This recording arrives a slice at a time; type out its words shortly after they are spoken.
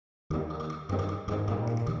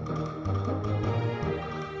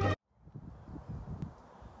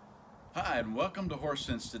Hi, and welcome to Horse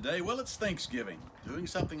Sense today. Well, it's Thanksgiving, doing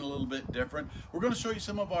something a little bit different. We're going to show you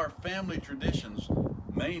some of our family traditions,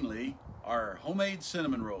 mainly our homemade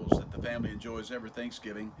cinnamon rolls that the family enjoys every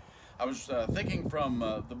Thanksgiving. I was thinking from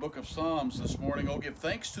the book of Psalms this morning, oh, give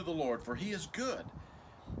thanks to the Lord, for he is good,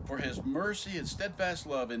 for his mercy and steadfast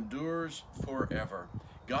love endures forever.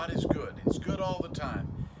 God is good. He's good all the time.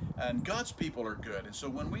 And God's people are good. And so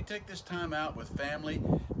when we take this time out with family,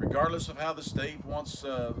 regardless of how the state wants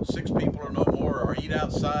 6 people or no more, or eat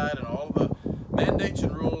outside and all of the mandates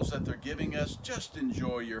and rules that they're giving us, just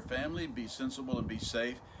enjoy your family, be sensible and be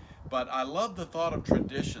safe. But I love the thought of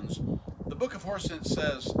traditions. The book of Horse Sense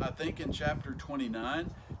says, I think in chapter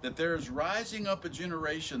 29, that there is rising up a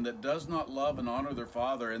generation that does not love and honor their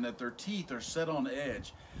father, and that their teeth are set on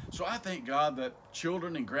edge. So I thank God that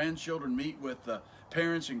children and grandchildren meet with the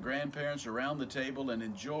parents and grandparents around the table and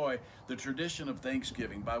enjoy the tradition of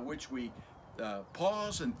Thanksgiving, by which we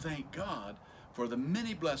pause and thank God for the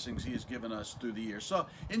many blessings he has given us through the year. So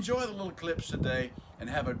enjoy the little clips today and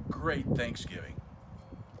have a great Thanksgiving.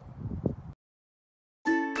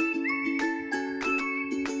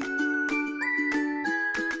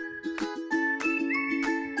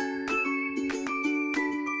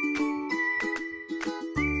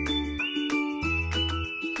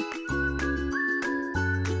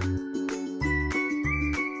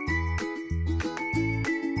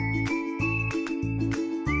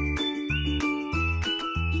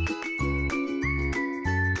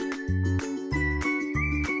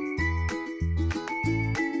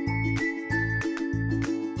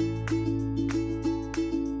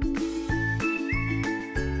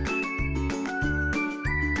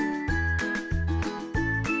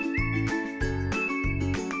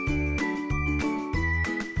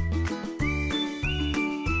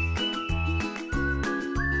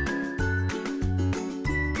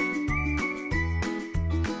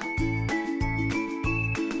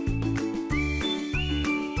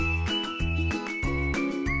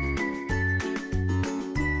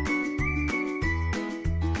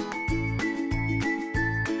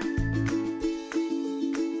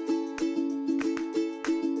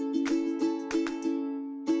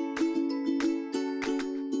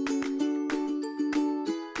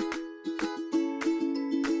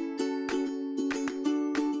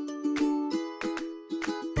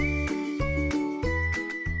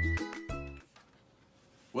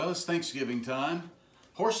 Well, it's Thanksgiving time.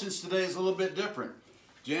 Horse Sense today is a little bit different.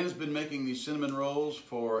 Jan has been making these cinnamon rolls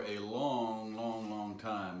for a long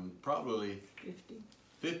time, probably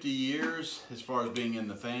 50 years as far as being in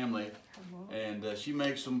the family. And she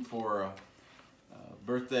makes them for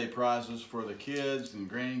birthday prizes for the kids and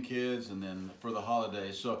grandkids, and then for the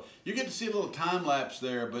holidays. So you get to see a little time lapse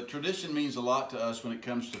there, but tradition means a lot to us when it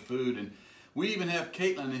comes to food. And we even have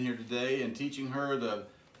Caitlin in here today and teaching her the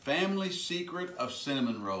family secret of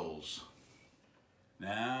cinnamon rolls.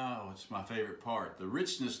 Now, it's my favorite part, the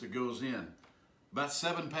richness that goes in. About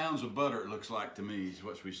 7 pounds of butter, it looks like to me, is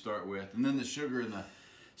what we start with. And then the sugar and the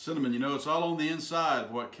cinnamon, you know, it's all on the inside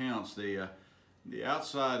what counts. The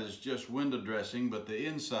outside is just window dressing, but the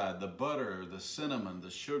inside, the butter, the cinnamon, the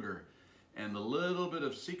sugar, and the little bit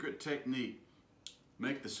of secret technique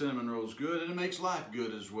make the cinnamon rolls good, and it makes life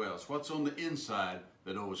good as well. It's what's on the inside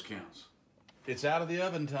that always counts. It's out of the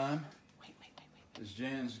oven time. Wait. As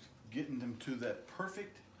Jan's getting them to that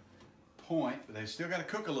perfect point, but they still got to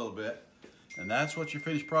cook a little bit. And that's what your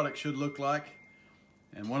finished product should look like.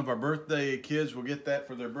 And one of our birthday kids will get that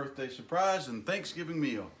for their birthday surprise and Thanksgiving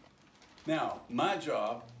meal. Now, my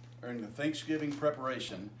job during the Thanksgiving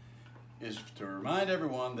preparation is to remind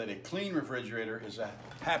everyone that a clean refrigerator is a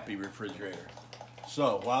happy refrigerator.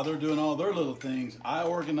 So while they're doing all their little things, I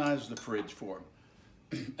organize the fridge for them.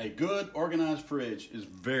 A good organized fridge is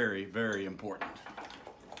very important.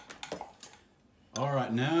 All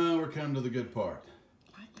right, now we're coming to the good part.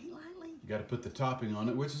 Lightly. You got to put the topping on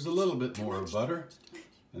it, which is a little bit more of butter.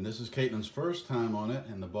 And this is Caitlin's first time on it,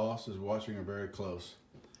 and the boss is watching her very close.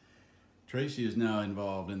 Tracy is now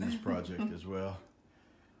involved in this project as well.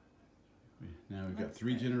 Now we've got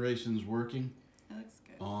 3 generations working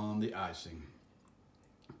on the icing.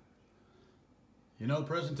 You know,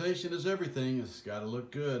 presentation is everything. It's got to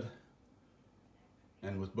look good.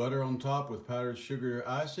 And with butter on top with powdered sugar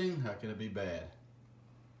icing, how can it be bad?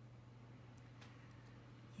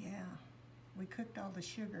 Yeah, we cooked all the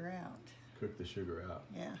sugar out. Cook the sugar out.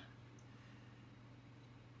 Yeah.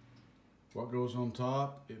 What goes on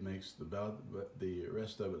top, it makes the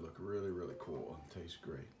rest of it look really cool and tastes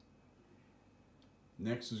great.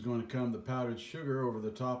 Next is going to come the powdered sugar over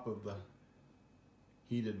the top of the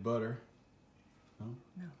heated butter. No?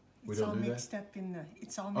 No. It's all mixed up in the,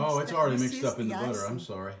 Oh, it's already mixed up in the butter. I'm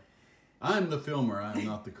sorry. I'm the filmer. I'm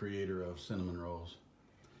not the creator of cinnamon rolls.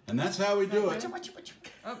 And that's how we do it Watch it.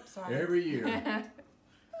 Oh, sorry. every year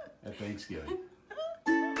at Thanksgiving.